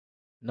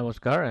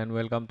নমস্কাৰ and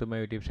welcome to my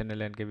YouTube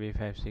channel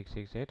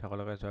NKB5668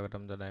 সকলোকে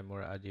স্বাগতম জনাই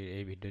মোৰ আজিৰ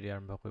এই ভিডিঅ'টি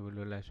আৰম্ভ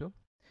কৰিবলৈ ওলাইছো।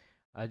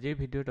 আজিৰ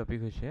ভিডিঅ'ৰ টপিক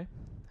হৈছে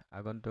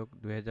আগন্তুক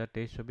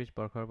 2023-24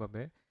 বৰ্ষৰ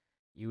বাবে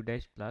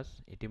UDISE প্লাস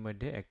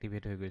ইতিমধ্যে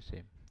এক্টিভেট হৈ গৈছে।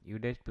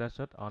 UDISE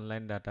প্লাছত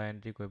অনলাইন ডাটা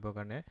এন্ট্ৰি কৰিবৰ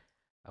কাৰণে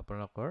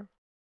আপোনালোকৰ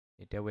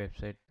এতিয়া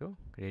ৱেবছাইটটো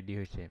ৰেডি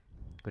হৈছে।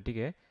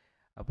 গতিকে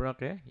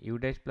আপোনালোকে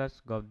UDISE প্লাস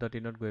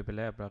govt.in ত গৈ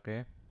পেলাই আপোনালোকে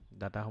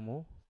ডাটাসমূহ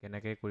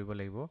কেনেকৈ কৰিব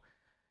লাগিব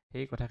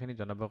সেই কথাখিনি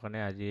জনাবৰ কাৰণে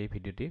আজি এই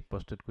ভিডিঅ'টি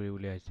প্ৰস্তুত কৰি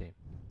উলিয়াইছে।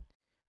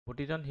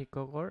 প্ৰতিজন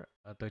শিক্ষকৰ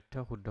তথ্য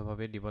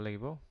শুদ্ধভাৱে দিব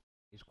লাগিব,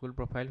 স্কুল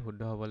প্ৰফাইল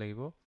শুদ্ধ হ'ব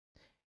লাগিব,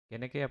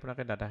 কেনেকৈ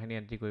আপোনালোকে ডাটাখিনি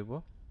এন্ট্ৰি কৰিব,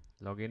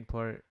 login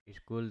for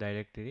school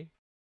directory,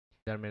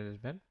 teacher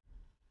management,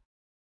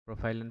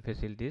 profile and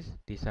facilities,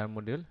 teacher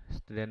module,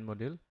 student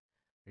module,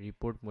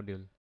 report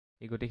module,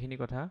 এই গোটেইখিনি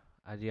কথা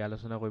আজি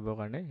আলোচনা কৰিবৰ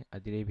কাৰণে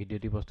আজিৰ এই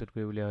ভিডিঅ'টি প্ৰস্তুত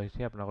কৰি উলিওৱা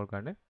হৈছে আপোনালোকৰ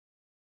কাৰণে।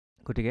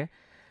 গতিকে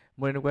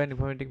মোৰ এনেকুৱা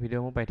ইনফৰ্মেটিভ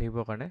ভিডিঅ'সমূহ পাই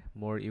থাকিবৰ কাৰণে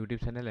মোৰ ইউটিউব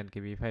চেনেল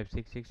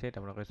NKB5668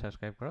 আপোনালোকে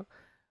ছাবস্ক্ৰাইব কৰক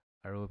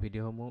আৰু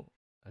ভিডিঅ'সমূহ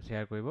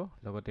শ্বেয়াৰ কৰিব,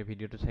 লগতে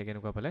ভিডিঅ'টো চাই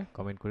কেনেকুৱা পালে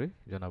কমেণ্ট কৰি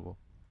জনাব।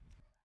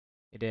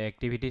 এতিয়া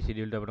এক্টিভিটি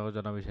শিডিউলটো আপোনালোকক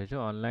জনাব বিচাৰিছোঁ।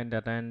 Online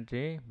data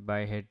entry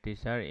by head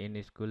teacher in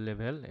school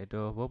level, এইটো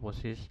হ'ব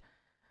 25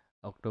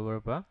 অক্টোবৰৰ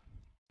পৰা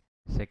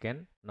 2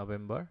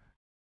 নৱেম্বৰ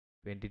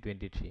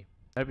 2023।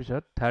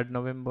 তাৰপিছত 3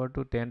 নৱেম্বৰ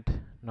টু 10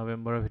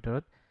 নৱেম্বৰৰ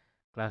ভিতৰত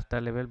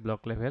ক্লাষ্টাৰ লেভেল,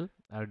 ব্লক লেভেল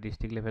আৰু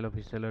ডিষ্ট্ৰিক্ট লেভেল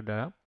অফিচিয়েলৰ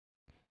দ্বাৰা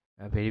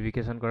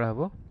ভেৰিফিকেশ্যন কৰা হ'ব।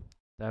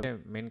 তাৰ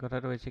মেইন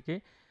কথাটো হৈছে কি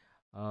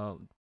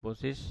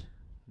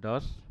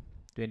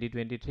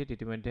 25/10/2023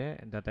 ইতিমধ্যে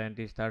ডাটা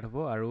এণ্ট্ৰি ষ্টাৰ্ট হ'ব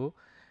আৰু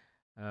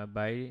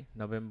বাই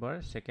নৱেম্বৰ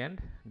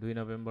 2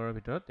 নৱেম্বৰৰ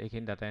ভিতৰত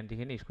এইখিনি ডাটা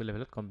এণ্ট্ৰিখিনি স্কুল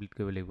লেভেলত কমপ্লিট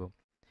কৰিব লাগিব।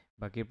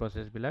 বাকী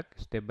প্ৰচেছবিলাক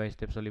ষ্টেপ বাই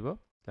ষ্টেপ চলিব।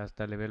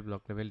 Cluster level,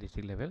 block level,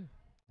 district level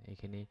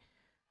এইখিনি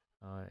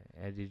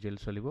এজ ইউজুৱেল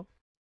চলিব।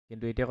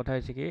 কিন্তু এতিয়া কথা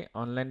হৈছে কি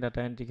অনলাইন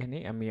ডাটা এণ্ট্ৰিখিনি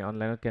আমি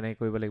অনলাইনত কেনেকৈ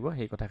কৰিব লাগিব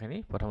সেই কথাখিনি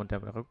প্ৰথমতে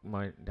আপোনালোকক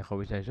মই দেখাব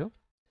বিচাৰিছোঁ।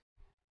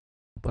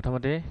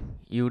 প্ৰথমতে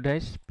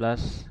UDISE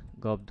প্লাস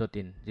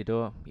govt.in যেটো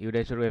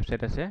UDISEৰ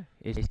ৱেবছাইট আছে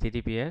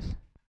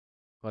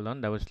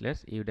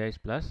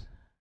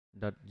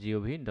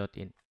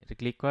https://udiseplas.gov.in এটো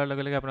ক্লিক কৰাৰ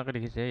লগে লগে আপোনালোকে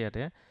দেখিছে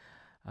ইয়াতে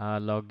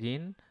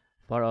লগইন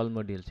ফৰ অল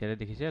মডিউলছ ইয়াতে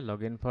দেখিছে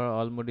লগইন ফৰ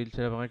অল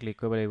মডিউলছত আপোনালোকে ক্লিক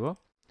কৰিব লাগিব।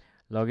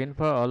 লগইন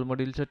ফৰ অল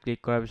মডিউলছত ক্লিক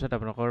কৰাৰ পিছত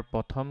আপোনালোকৰ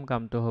প্ৰথম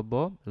কামটো হ'ব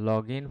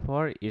login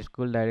for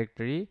school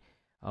directory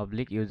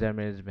 /user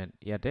management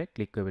ইয়াতে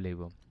ক্লিক কৰিব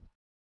লাগিব।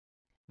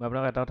 মই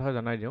আপোনালোকক এটা কথা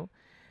জনাই দিওঁ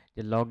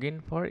যে লগইন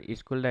ফৰ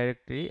স্কুল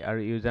ডাইৰেক্টৰী আৰু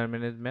ইউজাৰ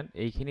মেনেজমেণ্ট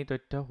এইখিনি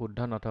তথ্য শুদ্ধ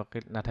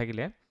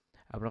নাথাকিলে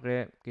আপোনালোকে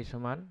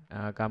কিছুমান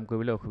কাম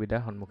কৰিবলৈ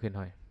অসুবিধাৰ সন্মুখীন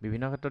হয়।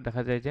 বিভিন্ন ক্ষেত্ৰত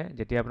দেখা যায় যে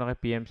যেতিয়া আপোনালোকে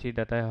PMC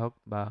ডাটাই হওক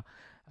বা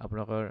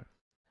আপোনালোকৰ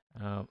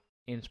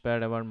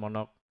ইনস্পায়াৰ্ড আৱাৰ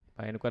মনক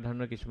বা এনেকুৱা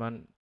ধৰণৰ কিছুমান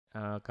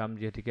কাম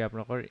যিহেতুকে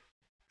আপোনালোকৰ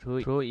থ্ৰু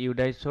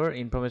UDISEৰ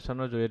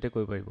ইনফৰ্মেশ্যনৰ জৰিয়তে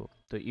কৰিব পাৰিব।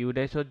 তো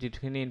UDISEত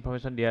যিখিনি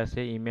ইনফৰ্মেশ্যন দিয়া আছে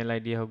ইমেইল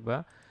ID হওক বা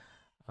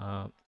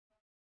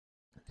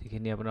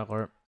যিখিনি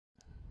আপোনালোকৰ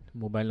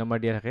মোবাইল নম্বৰ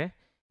দিয়া থাকে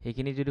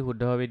সেইখিনি যদি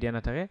শুদ্ধভাৱে দিয়া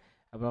নাথাকে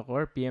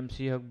আপোনালোকৰ PMC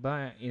হওক বা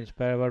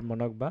ইনস্পায়াৰ আৱাৰ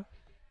মনক বা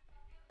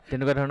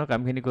তেনেকুৱা ধৰণৰ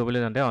কামখিনি কৰিবলৈ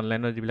যাওঁতে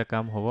অনলাইনৰ যিবিলাক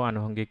কাম হ'ব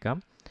আনুষংগিক কাম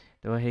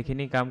তো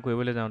সেইখিনি কাম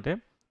কৰিবলৈ যাওঁতে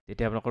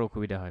তেতিয়া আপোনালোকৰ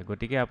অসুবিধা হয়।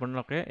 গতিকে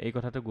আপোনালোকে এই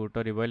কথাটো গুৰুত্ব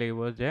দিবই লাগিব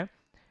যে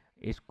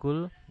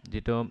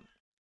যিটো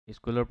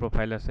স্কুলৰ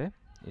প্ৰফাইল আছে,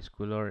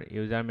 স্কুলৰ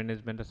ইউজাৰ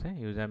মেনেজমেণ্ট আছে,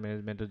 ইউজাৰ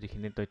মেনেজমেণ্টৰ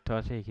যিখিনি তথ্য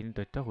আছে সেইখিনি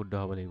তথ্য শুদ্ধ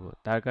হ'ব লাগিব।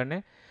 তাৰ কাৰণে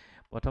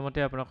প্ৰথমতে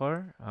আপোনালোকৰ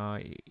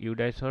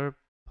UDISEৰ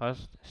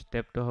ফাৰ্ষ্ট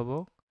ষ্টেপটো হ'ব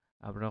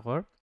আপোনালোকৰ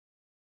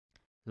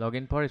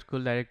login for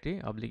school directory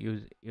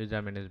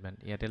 /user management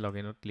ইয়াতে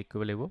লগইনত ক্লিক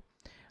কৰিব লাগিব।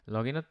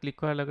 লগইনত ক্লিক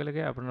কৰাৰ লগে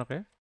লগে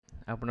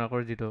আপোনালোকৰ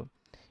যিটো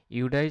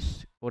UDISE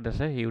কোড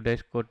আছে সেই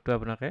UDISE কোডটো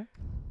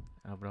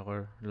আপোনালোকৰ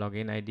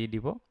লগইন ID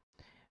দিব।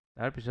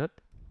 তাৰপিছত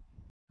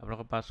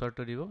আপোনালোকৰ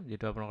পাছৱৰ্ডটো দিব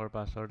যিটো আপোনালোকৰ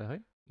পাছৱৰ্ড হয়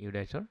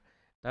UDISEৰ।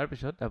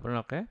 তাৰপিছত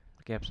আপোনালোকে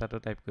কেপচাটো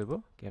টাইপ কৰিব।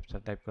 কেপচা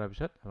টাইপ কৰাৰ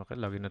পিছত আপোনালোকে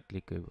লগইনত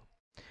ক্লিক কৰিব।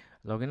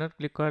 লগইনত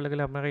ক্লিক কৰাৰ লগে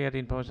লগে আপোনালোকে ইয়াত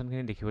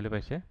ইনফৰ্মেশ্যনখিনি দেখিবলৈ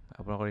পাইছে।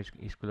 আপোনালোকৰ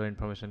স্কুলৰ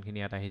ইনফৰ্মেশ্যনখিনি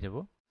ইয়াত আহি যাব।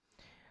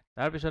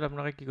 তাৰপিছত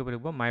আপোনালোকে কি কৰিব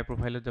লাগিব মাই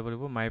প্ৰফাইলত যাব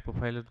লাগিব। মাই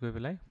প্ৰফাইলত গৈ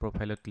পেলাই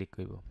প্ৰফাইলত ক্লিক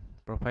কৰিব।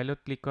 প্ৰফাইলত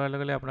ক্লিক কৰাৰ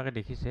লগে লগে আপোনালোকে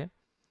দেখিছে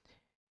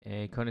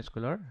এইখন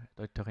স্কুলৰ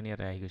তথ্যখিনি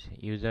ইয়াতে আহি গৈছে।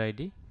 User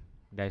ID,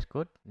 dice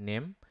code,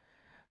 name,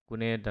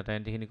 কোনে ডাটা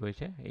এণ্ট্ৰিখিনি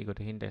কৰিছে এই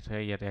গোটেইখিনি তথ্য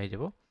ইয়াতে আহি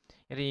যাব।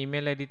 ইয়াতে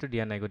ইমেইল IDটো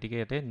দিয়া নাই গতিকে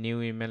ইয়াতে নিউ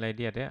ইমেইল ID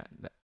ইয়াতে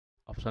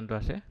অপশ্যনটো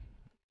আছে।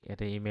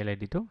 ইয়াতে ইমেইল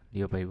IDটো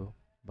দিব পাৰিব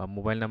বা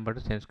মোবাইল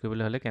নাম্বাৰটো চেঞ্জ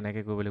কৰিবলৈ হ'লে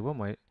কেনেকৈ কৰিব লাগিব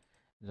মই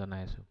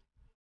জনাই আছোঁ।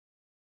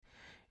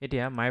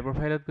 এতিয়া মাই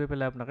প্ৰফাইলত গৈ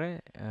পেলাই আপোনালোকে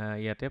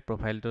ইয়াতে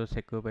প্ৰফাইলটো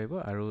চেক কৰিব পাৰিব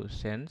আৰু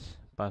চেঞ্জ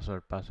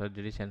পাছৱৰ্ড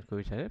যদি চেঞ্জ কৰিব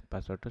বিচাৰে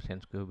পাছৱৰ্ডটো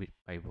চেঞ্জ কৰিব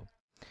পাৰিব।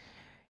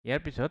 ইয়াৰ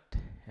পিছত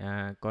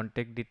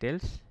কণ্টেক্ট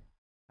ডিটেইলছ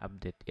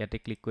আপডেট ইয়াতে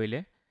ক্লিক কৰিলে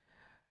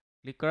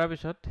ক্লিক কৰাৰ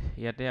পিছত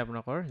ইয়াতে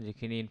আপোনালোকৰ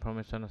যিখিনি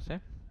ইনফৰ্মেশ্যন আছে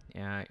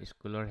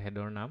স্কুলৰ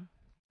হেডৰ নাম,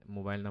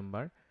 মোবাইল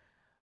নম্বৰ,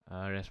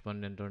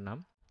 ৰেছপণ্ডেণ্টৰ নাম,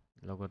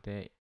 লগতে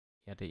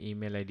ইয়াতে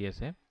ইমেইল ID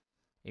আছে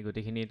এই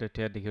গোটেইখিনি তথ্য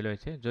ইয়াত দেখিবলৈ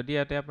পাইছে। যদি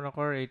ইয়াতে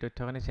আপোনালোকৰ এই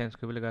তথ্যখিনি চেঞ্জ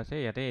কৰিবলগা আছে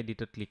ইয়াতে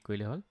এডিটত ক্লিক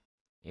কৰিলে হ'ল।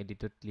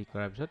 এডিটত ক্লিক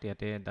কৰাৰ পিছত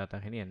ইয়াতে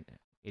ডাটাখিনি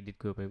এডিট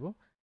কৰিব পাৰিব।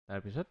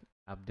 তাৰপিছত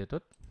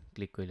আপডেটত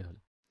ক্লিক কৰিলে হ'ল।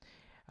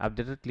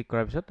 আপডেটত ক্লিক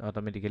কৰাৰ পিছত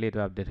অট'মেটিকেলি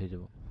এইটো আপডেট হৈ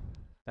যাব।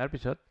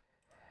 তাৰপিছত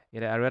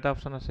ইয়াতে আৰু এটা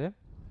অপশ্যন আছে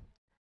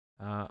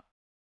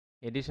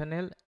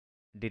এডিশ্যনেল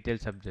ডিটেইল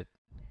ছাবজেক্ট।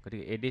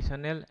 গতিকে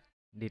এডিশ্যনেল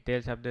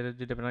ডিটেইল ছাবজেক্টত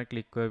যদি আপোনাৰ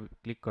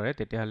ক্লিক কৰে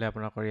তেতিয়াহ'লে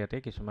আপোনালোকৰ ইয়াতে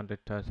কিছুমান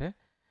তথ্য আছে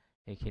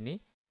সেইখিনি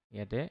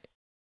ইয়াতে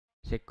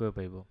চেক কৰিব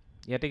পাৰিব।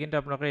 ইয়াতে কিন্তু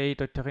আপোনালোকে এই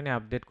তথ্যখিনি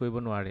আপডেট কৰিব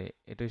নোৱাৰে,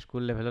 এইটো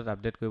স্কুল লেভেলত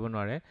আপডেট কৰিব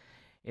নোৱাৰে।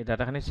 এই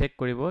ডাটাখিনি চেক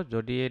কৰিব,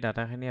 যদি এই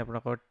ডাটাখিনি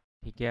আপোনালোকৰ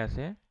ঠিকে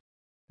আছে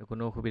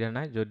কোনো অসুবিধা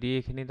নাই। যদি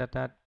এইখিনি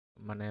ডাটাত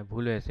মানে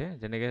ভুল হৈ আছে,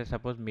 যেনেকৈ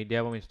ছাপ'জ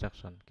মিডিয়াম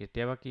ইনষ্ট্ৰাকশ্যন,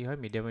 কেতিয়াবা কি হয়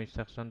মিডিয়াম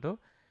ইনষ্ট্ৰাকশ্যনটো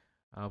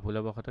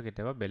ভুলবশতঃ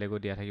কেতিয়াবা বেলেগো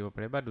দিয়া থাকিব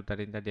পাৰে বা দুটা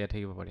তিনিটা দিয়া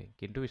থাকিব পাৰে,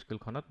 কিন্তু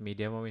স্কুলখনত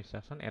মিডিয়াম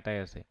ইনষ্ট্ৰাকশ্যন এটাই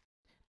আছে,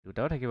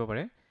 দুটাও থাকিব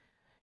পাৰে।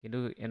 কিন্তু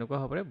এনেকুৱা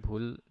হ'ব পাৰে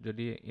ভুল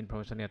যদি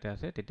ইনফৰ্মেশ্যন ইয়াতে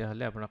আছে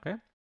তেতিয়াহ'লে আপোনালোকে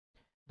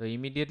তো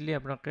ইমিডিয়েটলি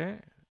আপোনালোকে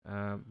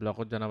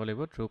ব্লকত জনাব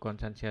লাগিব। থ্ৰু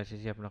কনচাৰ্ণ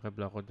CRCC আপোনালোকে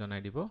ব্লকত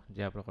জনাই দিব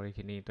যে আপোনালোকৰ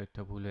এইখিনি তথ্য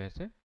ভুল হৈ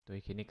আছে, তো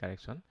এইখিনি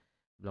কাৰেকশ্যন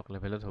ব্লক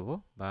লেভেলত হ'ব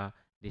বা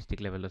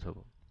ডিষ্ট্ৰিক্ট লেভেলত হ'ব।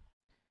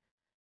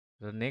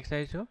 তো নেক্সট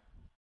আহিছোঁ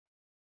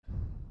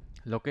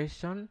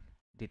লোকেশ্যন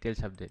ডিটেইল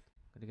ছাবজেক্ট।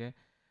 গতিকে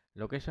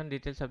লোকেশ্যন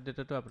ডিটেইল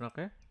ছাবজেক্টতো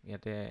আপোনালোকে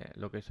ইয়াতে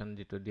লোকেশ্যন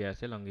যিটো দিয়া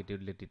আছে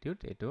লংগিটিউড লেটিটিউড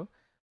এইটো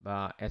বা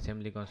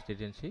assembly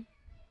constituency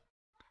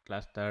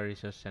cluster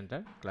research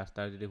centre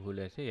cluster যদি ভুল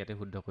হৈ আছে ইয়াতে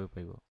শুদ্ধ কৰিব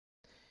পাৰিব।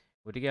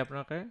 গতিকে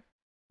আপোনালোকে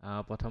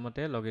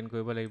প্ৰথমতে লগ ইন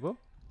কৰিব লাগিব,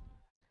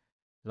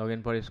 লগ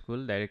in for school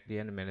directory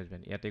and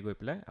management, ইয়াতে গৈ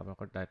পেলাই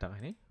আপোনালোকৰ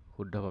ডাটাখিনি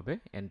শুদ্ধভাৱে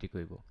এণ্ট্ৰি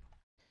কৰিব।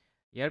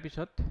 ইয়াৰ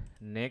পিছত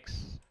নেক্সট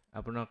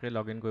আপোনালোকে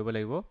লগ ইন কৰিব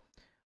লাগিব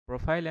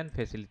profile and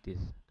facilities.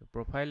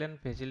 Profile and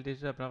facilities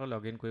আপোনালোকে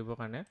লগ ইন কৰিবৰ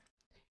কাৰণে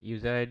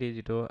ইউজাৰ ID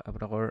যিটো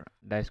আপোনালোকৰ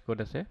ডাইচ কোড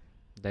আছে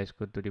ডাইচ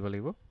কোডটো দিব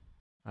লাগিব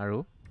আৰু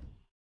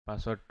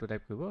পাছৱৰ্ডটো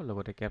টাইপ কৰিব,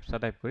 লগতে কেপচা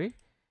টাইপ কৰি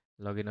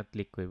লগ ইনত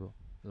ক্লিক কৰিব।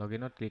 লগ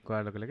ইনত ক্লিক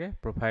কৰাৰ লগে লগে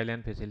প্ৰফাইল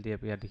এণ্ড ফেচিলিটি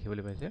ইয়াত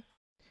দেখিবলৈ পাইছে।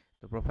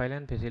 তো প্ৰফাইল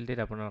এণ্ড ফেচিলিটিত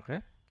আপোনালোকে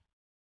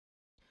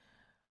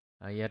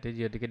ইয়াতে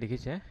যিহেতুকে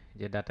দেখিছে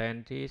যে data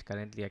entry is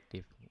currently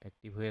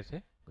active হৈ আছে,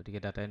 গতিকে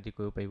ডাটা এণ্ট্ৰি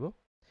কৰিব পাৰিব।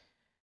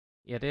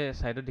 ইয়াতে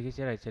ছাইডত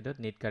দেখিছে ৰাইট ছাইডত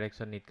নিট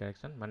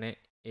কাৰেকশ্যন, মানে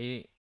এই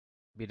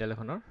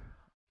বিদ্যালয়খনৰ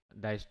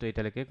ডাইচটো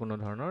এতিয়ালৈকে কোনো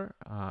ধৰণৰ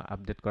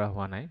আপডেট কৰা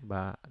হোৱা নাই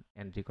বা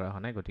এণ্ট্ৰি কৰা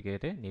হোৱা নাই, গতিকে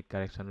ইয়াতে নিট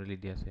কাৰেকশ্যন বুলি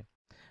দি আছে।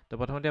 তো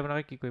প্ৰথমতে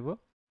আপোনালোকে কি কৰিব,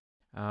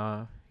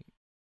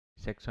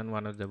 ছেকশ্যন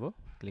 1ত যাব,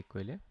 ক্লিক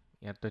কৰিলে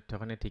ইয়াত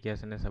তথ্যখিনি ঠিকে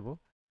আছেনে চাব।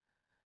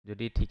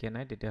 যদি ঠিকে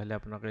নাই তেতিয়াহ'লে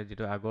আপোনালোকে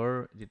যিটো আগৰ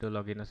যিটো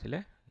লগ ইন আছিলে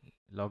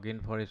লগ in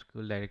for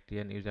school directory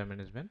and user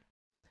management,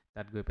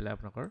 তাত গৈ পেলাই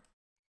আপোনালোকৰ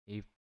এই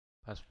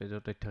ফাৰ্ষ্ট পেজৰ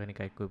তথ্যখিনি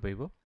কাৰেক্ট কৰিব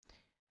পাৰিব।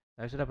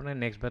 তাৰপিছত আপোনালোকে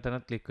নেক্সট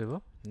বাটনত ক্লিক কৰিব।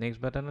 নেক্সট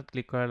বাটনত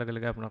ক্লিক কৰাৰ লগে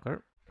লগে আপোনালোকৰ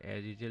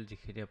এজ ইউজুৱেল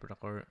যিখিনি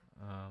আপোনালোকৰ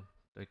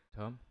তথ্য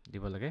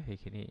দিব লাগে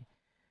সেইখিনি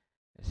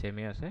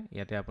ছেমেই আছে।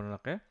 ইয়াতে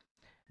আপোনালোকে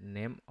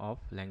name of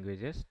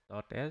languages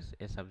dot as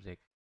a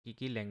subject,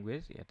 কি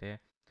লেংগুৱেজ ইয়াতে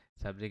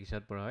ছাবজেক্ট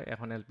হিচাপত পঢ়া হয়।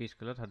 এখন LP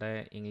স্কুলত সদায়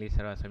ইংলিছ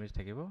আৰু আছামিজ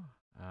থাকিব,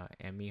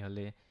 ME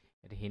হ'লে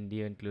ইয়াতে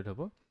হিন্দীও ইনক্লুড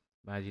হ'ব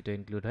বা যিটো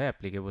ইনক্লুড হয়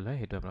এপ্লিকেবল হয়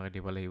সেইটো আপোনালোকে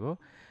দিব লাগিব।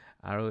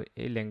 আৰু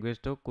এই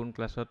লেংগুৱেজটো কোন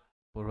ক্লাছত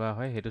পঢ়োৱা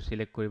হয় সেইটো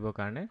চিলেক্ট কৰিবৰ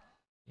কাৰণে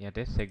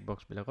ইয়াতে চেক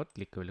বক্সবিলাকত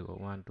ক্লিক কৰিব লাগিব,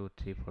 1 2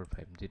 3 4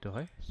 5 যিটো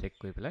হয় চেক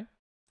কৰি পেলাই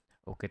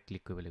অ'কেত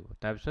ক্লিক কৰিব লাগিব।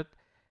 তাৰপিছত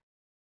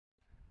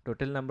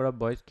টোটেল নাম্বাৰ অফ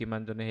বইজ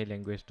কিমানজনে সেই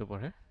লেংগুৱেজটো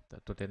পঢ়ে,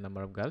 টোটেল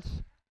নাম্বাৰ অফ গাৰ্লছ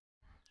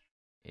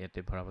ইয়াতে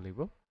ভৰাব লাগিব,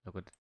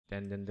 লগতে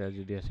ট্ৰেন্সজেণ্ডাৰ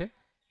যদি আছে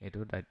এইটো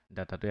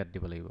ডাটাটো ইয়াত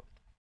দিব লাগিব।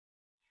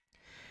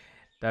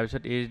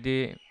 তাৰপিছত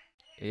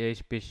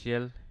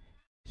স্পেচিয়েল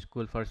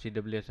স্কুল ফৰ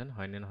CWSN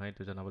হয়নে নহয়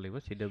এইটো জনাব লাগিব।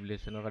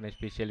 CWSNৰ কাৰণে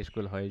স্পেচিয়েল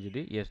স্কুল হয়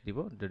যদি য়েছ দিব,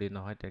 যদি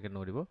নহয় তেনেকৈ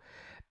ন' দিব।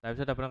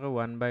 তাৰপিছত আপোনালোকে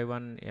 1 by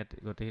 1 ইয়াত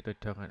গোটেই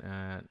তথ্য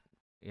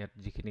ইয়াত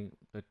যিখিনি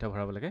তথ্য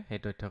ভৰাব লাগে সেই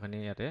তথ্যখিনি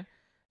ইয়াতে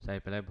চাই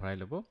পেলাই ভৰাই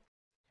ল'ব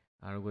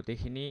আৰু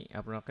গোটেইখিনি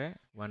আপোনালোকে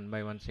 1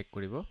 by 1 চেক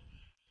কৰিব।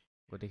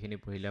 গোটেইখিনি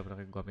পঢ়িলে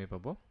আপোনালোকে গমেই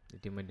পাব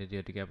ইতিমধ্যে,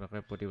 যিহেতুকে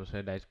আপোনালোকে প্ৰতি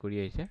বছৰে ডাইচ কৰি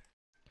আহিছে।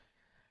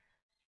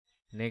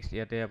 নেক্সট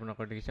ইয়াতে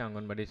আপোনালোকৰ দেখিছে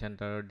অংগনবাড়ী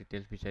চেণ্টাৰৰ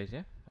ডিটেইলছ বিচাৰিছে,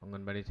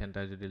 অংগনবাড়ী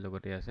চেণ্টাৰ যদি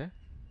লগতে আছে।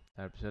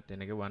 তাৰপিছত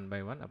তেনেকৈ 1 by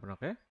 1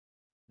 আপোনালোকে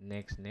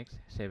নেক্সট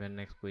 7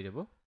 নেক্সট কৰি যাব।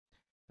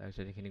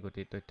 তাৰপিছত এইখিনি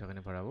গোটেই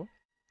তথ্যখিনি ভৰাব।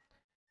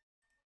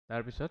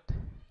 তাৰপিছত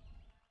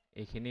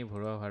এইখিনি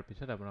ভৰোৱা হোৱাৰ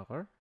পিছত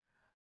আপোনালোকৰ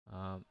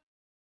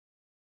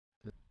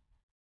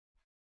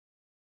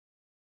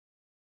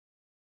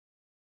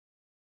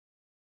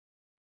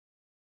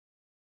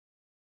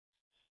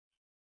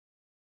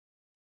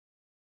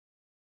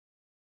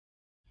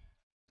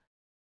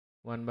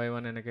 1 by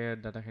 1 এনেকৈ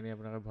ডাটাখিনি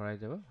আপোনালোকে ভৰাই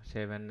যাব।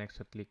 7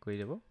 নেক্সটত ক্লিক কৰি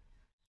যাব।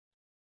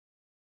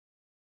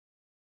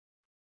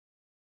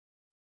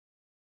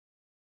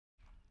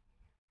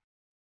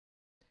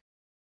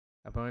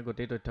 আপোনালোকে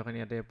গোটেই তথ্যখিনি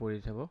ইয়াতে পঢ়ি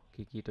চাব,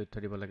 কি তথ্য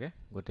দিব লাগে,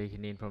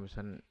 গোটেইখিনি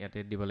ইনফৰ্মেশ্যন ইয়াতে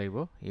দিব লাগিব,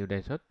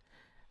 UDISEত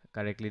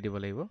কাৰেক্টলি দিব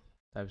লাগিব।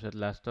 তাৰপিছত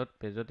লাষ্টত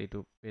পেজত এইটো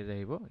পেজ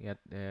আহিব, ইয়াত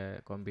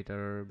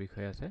কম্পিউটাৰৰ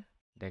বিষয়ে আছে,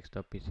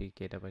 ডেস্কটপ PC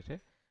কেইটা পাইছে,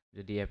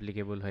 যদি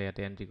এপ্লিকেবল হয়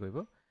ইয়াতে এণ্ট্ৰি কৰিব,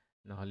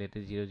 নহ'লে ইয়াতে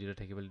 00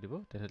 থাকিবলৈ দিব।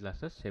 তাৰপিছত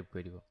লাষ্টত ছেভ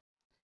কৰি দিব।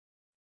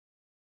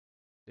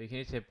 তো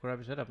এইখিনি ছেভ কৰাৰ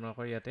পিছত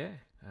আপোনালোকৰ ইয়াতে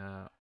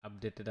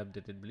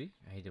আপডেটেড বুলি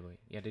আহি যাব।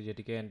 ইয়াতে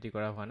যিহেতুকে এণ্ট্ৰি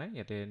কৰা হোৱা নাই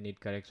ইয়াতে নিট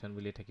কাৰেকশ্যন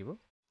বুলি থাকিব।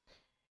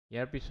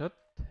 ইয়াৰ পিছত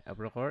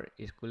আপোনালোকৰ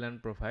স্কুল এণ্ড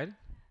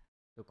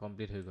প্ৰফাইলটো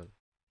কমপ্লিট হৈ গ'ল।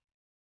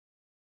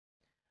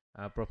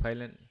 প্ৰফাইল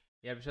এণ্ড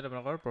ইয়াৰ পিছত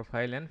আপোনালোকৰ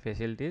প্ৰফাইল এণ্ড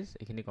ফেচিলিটিজ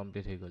এইখিনি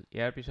কমপ্লিট হৈ গ'ল।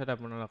 ইয়াৰ পিছত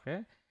আপোনালোকে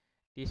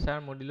টিচাৰ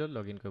মডিলত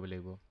লগ ইন কৰিব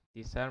লাগিব।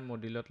 টিচাৰ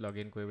মডিলত লগ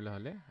ইন কৰিবলৈ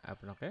হ'লে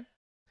আপোনালোকে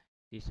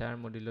টিচাৰ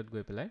মডিলত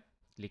গৈ পেলাই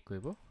ক্লিক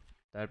কৰিব।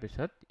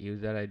 তাৰপিছত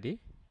ইউজাৰ আই ডি,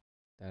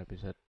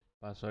 তাৰপিছত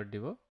পাছৱৰ্ড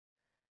দিব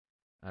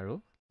আৰু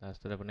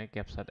লাষ্টত আপুনি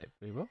কেপচা টাইপ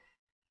কৰিব।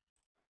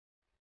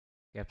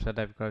 কেপচা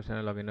টাইপ কৰাৰ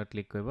পিছত লগ ইনত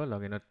ক্লিক কৰিব।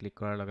 লগ ইনত ক্লিক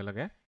কৰাৰ লগে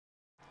লগে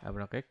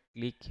আপোনালোকে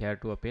click hair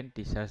two open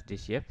teachers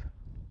DCF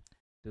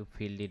two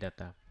feel দি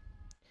ডাটা।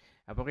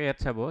 আপোনালোকে ইয়াত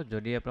চাব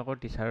যদি আপোনালোকৰ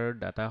টিচাৰৰ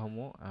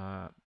ডাটাসমূহ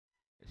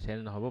চেঞ্জ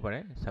নহ'ব পাৰে।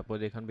 ছাপ'জ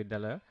এইখন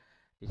বিদ্যালয়ৰ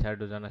টিচাৰ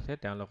দুজন আছে,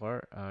 তেওঁলোকৰ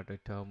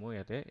তথ্যসমূহ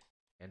ইয়াতে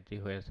এণ্ট্ৰি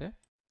হৈ আছে।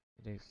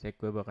 চেক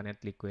কৰিবৰ কাৰণে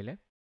ক্লিক কৰিলে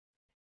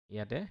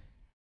ইয়াতে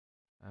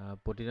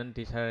প্ৰতিজন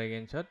টিচাৰ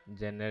এগেইনষ্টত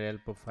জেনেৰেল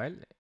প্ৰফাইল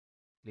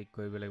ক্লিক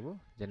কৰিব লাগিব।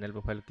 জেনেৰেল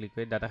প্ৰফাইল ক্লিক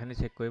কৰি ডাটাখিনি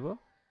চেক কৰিব।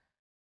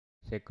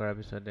 চেক কৰাৰ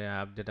পিছতে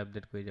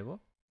আপডেট কৰি যাব।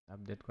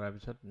 আপডেট কৰাৰ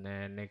পিছত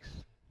নেক্সট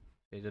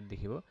পেজত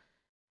দেখিব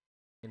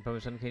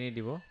ইনফৰমেশ্যনখিনি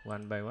দিব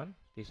ওৱান বাই ওৱান।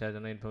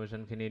 টিচাৰজনৰ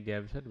ইনফৰমেশ্যনখিনি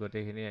দিয়াৰ পিছত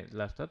গোটেইখিনি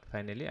লাষ্টত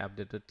ফাইনেলি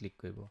আপডেটত ক্লিক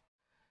কৰিব।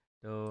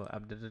 তো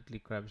আপডেটত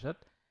ক্লিক কৰাৰ পিছত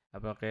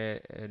আপোনালোকে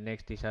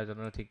নেক্সট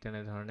টিচাৰজনৰ ঠিক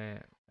তেনেধৰণে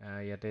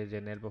ইয়াতে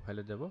জেনেৰেল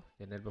প্ৰফাইলত যাব।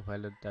 জেনেৰেল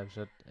প্ৰফাইলত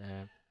তাৰপিছত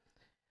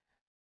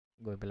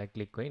গৈ পেলাই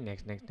ক্লিক কৰি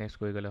নেক্সট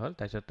কৰি গ'লে হ'ল।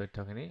 তাৰপিছত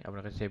তথ্যখিনি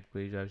আপোনালোকে ছেভ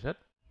কৰি যোৱাৰ পিছত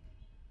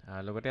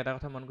লগতে এটা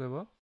কথা মন কৰিব,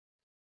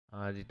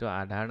 যিটো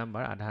আধাৰ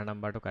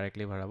নাম্বাৰটো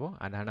কাৰেক্টলি ভৰাব।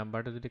 আধাৰ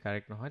নাম্বাৰটো যদি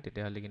কাৰেক্ট নহয়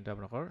তেতিয়াহ'লে কিন্তু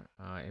আপোনালোকৰ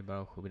এইবাৰ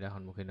অসুবিধাৰ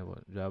সন্মুখীন হ'ব।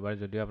 যোৱাবাৰ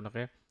যদিও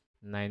আপোনালোকে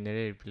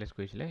 9ৰে ৰিপ্লেচ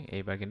কৰিছিলে,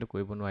 এইবাৰ কিন্তু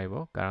কৰিব নোৱাৰিব,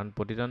 কাৰণ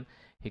প্ৰতিজন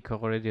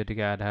শিক্ষকৰে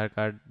যিহেতুকে আধাৰ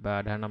কাৰ্ড বা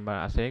আধাৰ নাম্বাৰ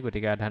আছে,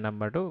 গতিকে আধাৰ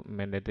নাম্বাৰটো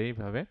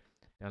মেণ্ডেটৰীভাৱে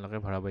তেওঁলোকে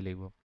ভৰাবই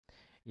লাগিব।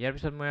 ইয়াৰ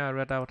পিছত মই আৰু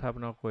এটা কথা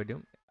আপোনালোকক কৈ দিওঁ,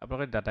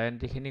 আপোনালোকে ডাটা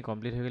এণ্ট্ৰিখিনি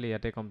কমপ্লিট হৈ গ'লে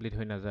ইয়াতে কমপ্লিট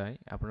হৈ নাযায়।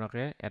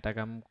 আপোনালোকে এটা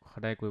কাম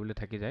সদায় কৰিবলৈ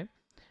থাকি যায়,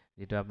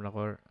 যিটো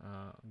আপোনালোকৰ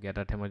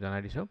জ্ঞাতাৰ্থে মই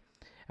জনাই দিছোঁ।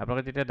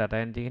 আপোনালোকে যেতিয়া ডাটা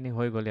এণ্ট্ৰিখিনি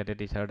হৈ গ'ল, ইয়াতে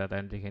টিচাৰৰ ডাটা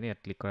এণ্ট্ৰিখিনি ইয়াত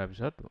ক্লিক কৰাৰ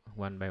পিছত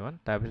ওৱান বাই ওৱান,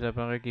 তাৰপিছত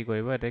আপোনালোকে কি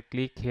কৰিব, ইয়াতে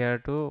click hair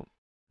two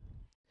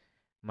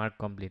mark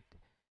complete.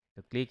 তো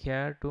click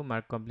hair two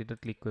mark কমপ্লিটত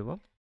click কৰিব।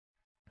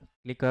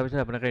 ক্লিক কৰাৰ পিছত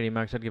আপোনালোকে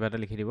ৰিমাৰ্কছত কিবা এটা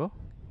লিখি দিব।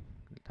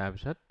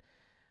 তাৰপিছত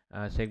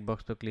চেক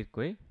বক্সটো ক্লিক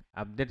কৰি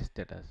আপডেট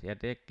ষ্টেটাছ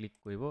ইয়াতে ক্লিক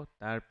কৰিব।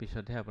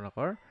 তাৰপিছতহে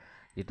আপোনালোকৰ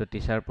যিটো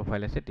টিচাৰ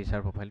প্ৰফাইল আছে,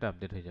 টিচাৰ প্ৰফাইলটো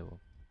আপডেট হৈ যাব।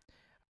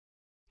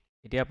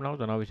 এতিয়া আপোনালোকক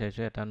জনাব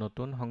বিচাৰিছোঁ, এটা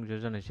নতুন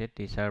সংযোজন হৈছে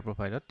টিচাৰ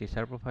প্ৰফাইলত।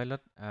 টিচাৰ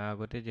প্ৰফাইলত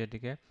আগতে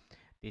যিহেতুকে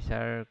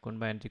টিচাৰ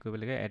কোনোবা এণ্ট্ৰি কৰিব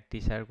লাগে, এড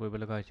টিচাৰ কৰিব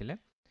লগা হৈছিলে।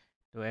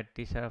 তো এড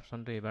টিচাৰ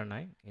অপশ্যনটো এইবাৰ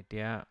নাই।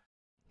 এতিয়া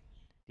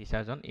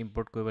টিচাৰজন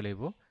ইম্পৰ্ট কৰিব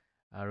লাগিব,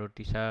 আৰু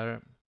টিচাৰ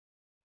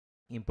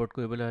ইম্পৰ্ট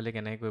কৰিবলৈ হ'লে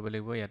কেনেকৈ কৰিব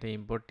লাগিব, ইয়াতে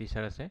ইম্পৰ্ট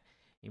টিচাৰ আছে,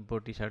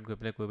 ইম্পৰ্ট টিচাৰত গৈ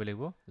পেলাই কৰিব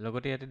লাগিব।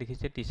 লগতে ইয়াতে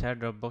দেখিছে টিচাৰ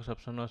ড্ৰপ বক্স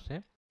অপশ্যনো আছে,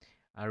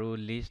 আৰু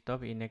list of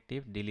inactive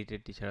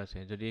deleted teacher আছে।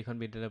 যদি এইখন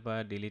বিদ্যালয়ৰ পৰা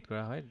ডিলিট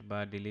কৰা হয় বা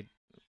ডিলিট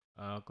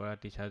কৰা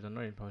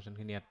টিচাৰজনৰ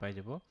ইনফৰমেশ্যনখিনি ইয়াত পাই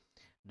যাব।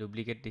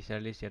 ডুপ্লিকেট টিচাৰ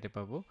লিষ্ট ইয়াতে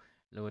পাব।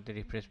 লগতে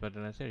ৰিফ্ৰেছ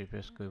বাটন আছে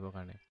ৰিফ্ৰেছ কৰিবৰ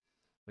কাৰণে।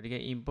 গতিকে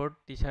ইম্পৰ্ট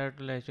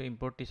টিচাৰটোলৈ আহিছোঁ।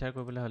 ইম্পৰ্ট টিচাৰ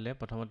কৰিবলৈ হ'লে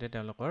প্ৰথমতে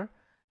তেওঁলোকৰ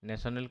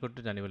নেশ্যনেল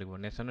কোডটো জানিব লাগিব।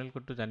 নেশ্যনেল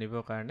কোডটো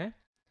জানিবৰ কাৰণে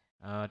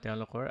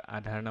তেওঁলোকৰ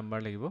আধাৰ নাম্বাৰ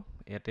লাগিব।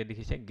 ইয়াতে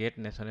দেখিছে গেট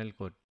নেশ্যনেল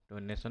কোড। তো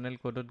নেশ্যনেল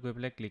কোডত গৈ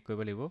পেলাই ক্লিক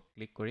কৰিব লাগিব।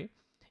 ক্লিক কৰি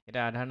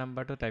এতিয়া আধাৰ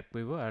নাম্বাৰটো টাইপ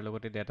কৰিব, আৰু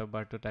লগতে ডেট অফ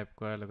বাৰ্থটো টাইপ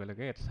কৰাৰ লগে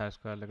লগে, ইয়াত চাৰ্চ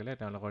কৰাৰ লগে লগে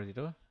তেওঁলোকৰ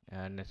যিটো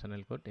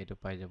নেশ্যনেল কোড এইটো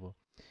পাই যাব।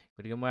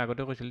 গতিকে মই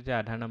আগতে কৈছিলোঁ যে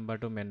আধাৰ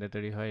নাম্বাৰটো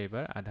মেণ্ডেটৰী হয়।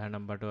 এইবাৰ আধাৰ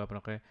নাম্বাৰটো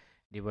আপোনালোকে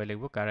দিবই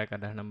লাগিব। কাৰেক্ট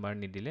আধাৰ নাম্বাৰ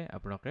নিদিলে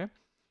আপোনালোকে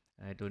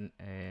এইটো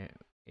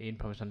এই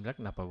ইনফৰমেশ্যনবিলাক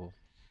নাপাব।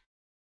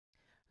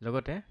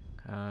 লগতে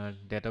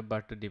ডেট অফ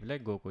বাৰ্থটো দি পেলাই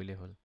গ' কৰিলেই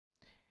হ'ল।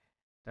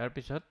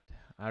 তাৰপিছত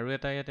আৰু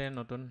এটা ইয়াতে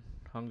নতুন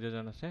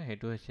সংযোজন আছে,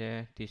 সেইটো হৈছে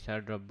teacher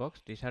drop box.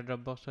 Teacher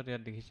drop বক্সত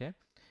ইয়াত দেখিছে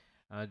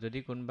যদি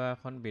কোনোবা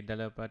এখন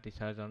বিদ্যালয়ৰ পৰা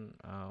টিচাৰজন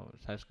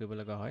চাৰ্চ কৰিব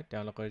লগা হয়,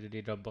 তেওঁলোকৰ যদি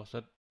ড্ৰপ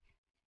বক্সত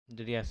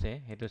যদি আছে,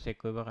 সেইটো চেক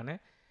কৰিবৰ কাৰণে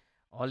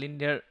অল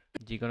ইণ্ডিয়াৰ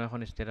যিকোনো এখন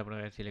ষ্টেট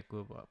আপোনালোকে চিলেক্ট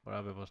কৰিব পৰা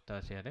ব্যৱস্থা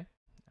আছে। ইয়াতে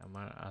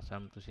আমাৰ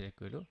আছামটো চিলেক্ট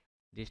কৰিলোঁ।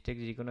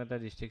 ডিষ্ট্ৰিক্ট যিকোনো এটা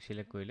ডিষ্ট্ৰিক্ট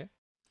চিলেক্ট কৰিলে,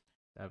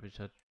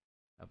 তাৰপিছত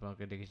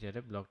আপোনালোকে দেখিছে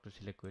ইয়াতে ব্লকটো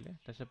চিলেক্ট কৰিলে,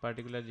 তাৰপিছত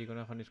পাৰ্টিকুলাৰ যিকোনো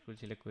এখন স্কুল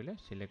চিলেক্ট কৰিলে।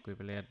 চিলেক্ট কৰি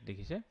পেলাই ইয়াত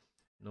দেখিছে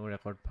নো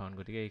ৰেকৰ্ড ফাউণ্ড।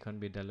 গতিকে এইখন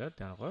বিদ্যালয়ত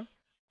তেওঁলোকৰ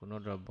কোনো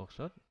ড্ৰপ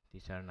বক্সত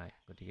টিচাৰ নাই,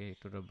 গতিকে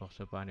এইটো ড্ৰপ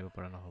বক্সৰ পৰা আনিব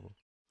পৰা নহ'ব।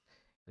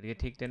 গতিকে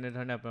ঠিক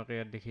তেনেধৰণে আপোনালোকে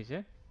ইয়াত দেখিছে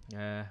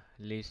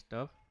list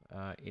of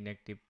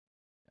inactive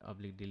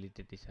oblique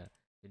deleted teacher.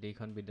 যদি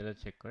এইখন বিদ্যালয়ত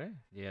চেক কৰে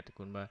যে ইয়াত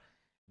কোনোবা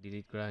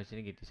ডিলিট কৰা হৈছে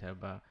নেকি টিচাৰ,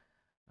 বা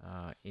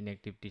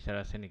ইনএক্টিভ টিচাৰ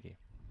আছে নেকি,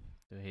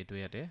 তো সেইটো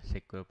ইয়াতে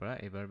চেক কৰিব পৰা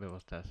এইবাৰ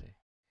ব্যৱস্থা আছে।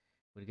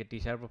 গতিকে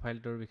টিচাৰ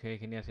প্ৰফাইলটোৰ বিষয়ে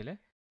এইখিনি আছিলে।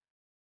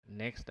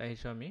 নেক্সট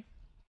আহিছোঁ আমি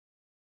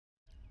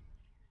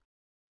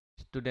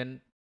ষ্টুডেণ্ট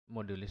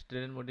মডিউল।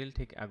 ষ্টুডেণ্ট মডিউল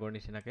ঠিক আগৰ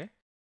নিচিনাকৈ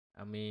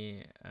আমি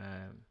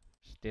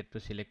ষ্টেটটো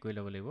চিলেক্ট কৰি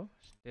ল'ব লাগিব।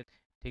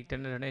 ঠিক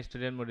তেনেধৰণে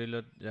ষ্টুডেণ্ট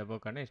মডিউলত যাবৰ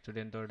কাৰণে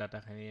ষ্টুডেণ্টৰ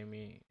ডাটাখিনি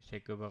আমি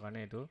চেক কৰিবৰ কাৰণে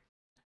এইটো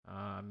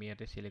আমি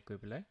ইয়াতে চিলেক্ট কৰি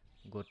পেলাই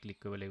গ'ত ক্লিক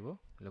কৰিব লাগিব।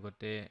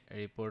 লগতে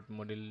ৰিপৰ্ট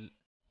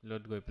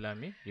মডিউলত গৈ পেলাই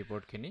আমি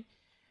ৰিপৰ্টখিনি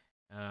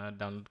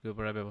ডাউনলোড কৰিব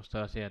পৰা ব্যৱস্থা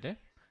আছে ইয়াতে।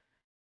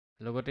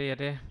 লগতে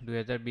ইয়াতে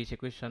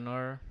 2020-21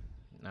 চনৰ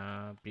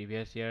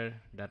প্ৰিভিয়াছ ইয়াৰ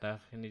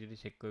ডাটাখিনি যদি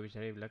চেক কৰিব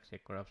বিচাৰে, এইবিলাক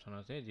চেক কৰা অপশ্যন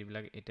আছে,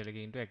 যিবিলাক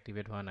এতিয়ালৈকে কিন্তু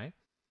এক্টিভেট হোৱা নাই।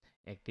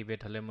 এক্টিভেট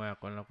হ'লে মই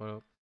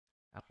আপোনালোকক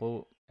আকৌ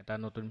এটা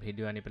নতুন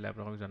ভিডিঅ' আনি পেলাই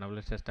আপোনালোকক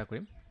জনাবলৈ চেষ্টা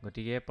কৰিম।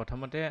 গতিকে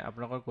প্ৰথমতে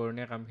আপোনালোকৰ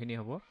কৰোণীয়া কামখিনি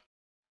হ'ব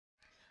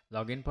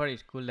লগ in for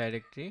school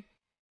directory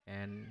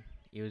and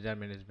user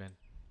management.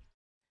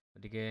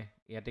 গতিকে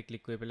ইয়াতে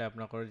ক্লিক কৰি পেলাই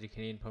আপোনালোকৰ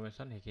যিখিনি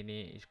ইনফৰ্মেশ্যন সেইখিনি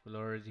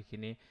স্কুলৰ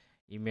যিখিনি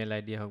ইমেইল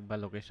আই ডি হওক বা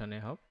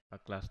লোকেশ্যনেই হওক বা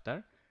ক্লাষ্টাৰ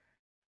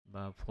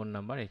বা ফোন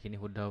নাম্বাৰ সেইখিনি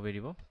শুদ্ধভাৱে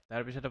দিব।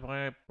 তাৰপিছত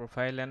আপোনালোকে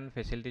প্ৰফাইল এণ্ড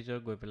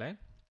ফেচিলিটিজত গৈ পেলাই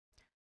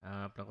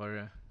আপোনালোকৰ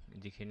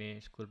যিখিনি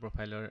স্কুল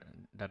প্ৰফাইলৰ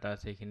ডাটা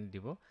আছে সেইখিনি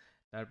দিব।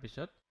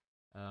 তাৰপিছত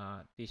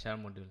টিচাৰ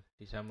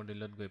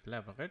মডিউলত গৈ পেলাই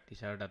আপোনালোকে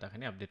টিচাৰৰ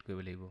ডাটাখিনি আপডেট কৰিব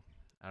লাগিব।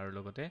 আৰু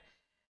লগতে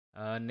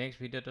নেক্সট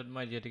ভিডিঅ'টোত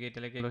মই যিহেতুকে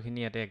এতিয়ালৈকে এইখিনি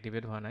ইয়াতে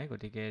এক্টিভেট হোৱা নাই,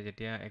 গতিকে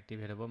যেতিয়া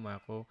এক্টিভেট হ'ব মই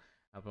আকৌ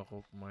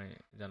আপোনালোকক মই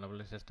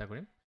জনাবলৈ চেষ্টা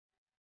কৰিম।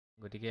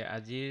 গতিকে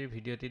আজিৰ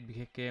ভিডিঅ'টিত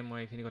বিশেষকৈ মই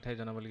এইখিনি কথাই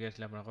জনাবলগীয়া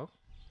আছিলে আপোনালোকক।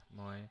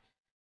 মই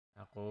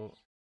আকৌ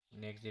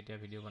নেক্সট যেতিয়া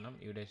ভিডিঅ' বনাম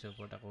UDISEৰ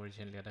ওপৰত আকৌ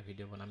ৰিচেণ্টলি এটা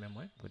ভিডিঅ' বনামেই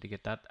মই, গতিকে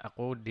তাত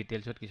আকৌ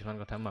ডিটেইলছত কিছুমান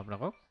কথা মই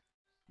আপোনালোকক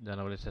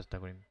জনাবলৈ চেষ্টা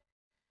কৰিম।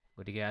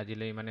 গতিকে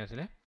আজিলৈ ইমানেই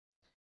আছিলে।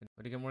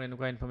 গতিকে মোৰ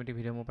এনেকুৱা ইনফৰ্মেটিভ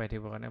ভিডিঅ' মোৰ পাই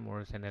থাকিবৰ কাৰণে মোৰ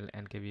চেনেল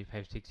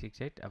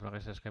NKB5668 আপোনালোকে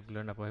ছাবস্ক্ৰাইব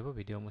কৰিবলৈ নাপাহৰিব,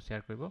 ভিডিঅ' মোৰ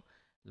শ্বেয়াৰ কৰিব,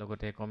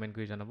 লগতে কমেণ্ট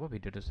কৰি জনাব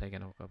ভিডিঅ'টো চাই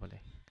কেনেকুৱা পালে।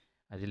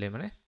 আজিলৈ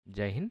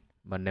জয় হিন্দ,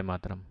 বন্দে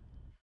মাতৰম।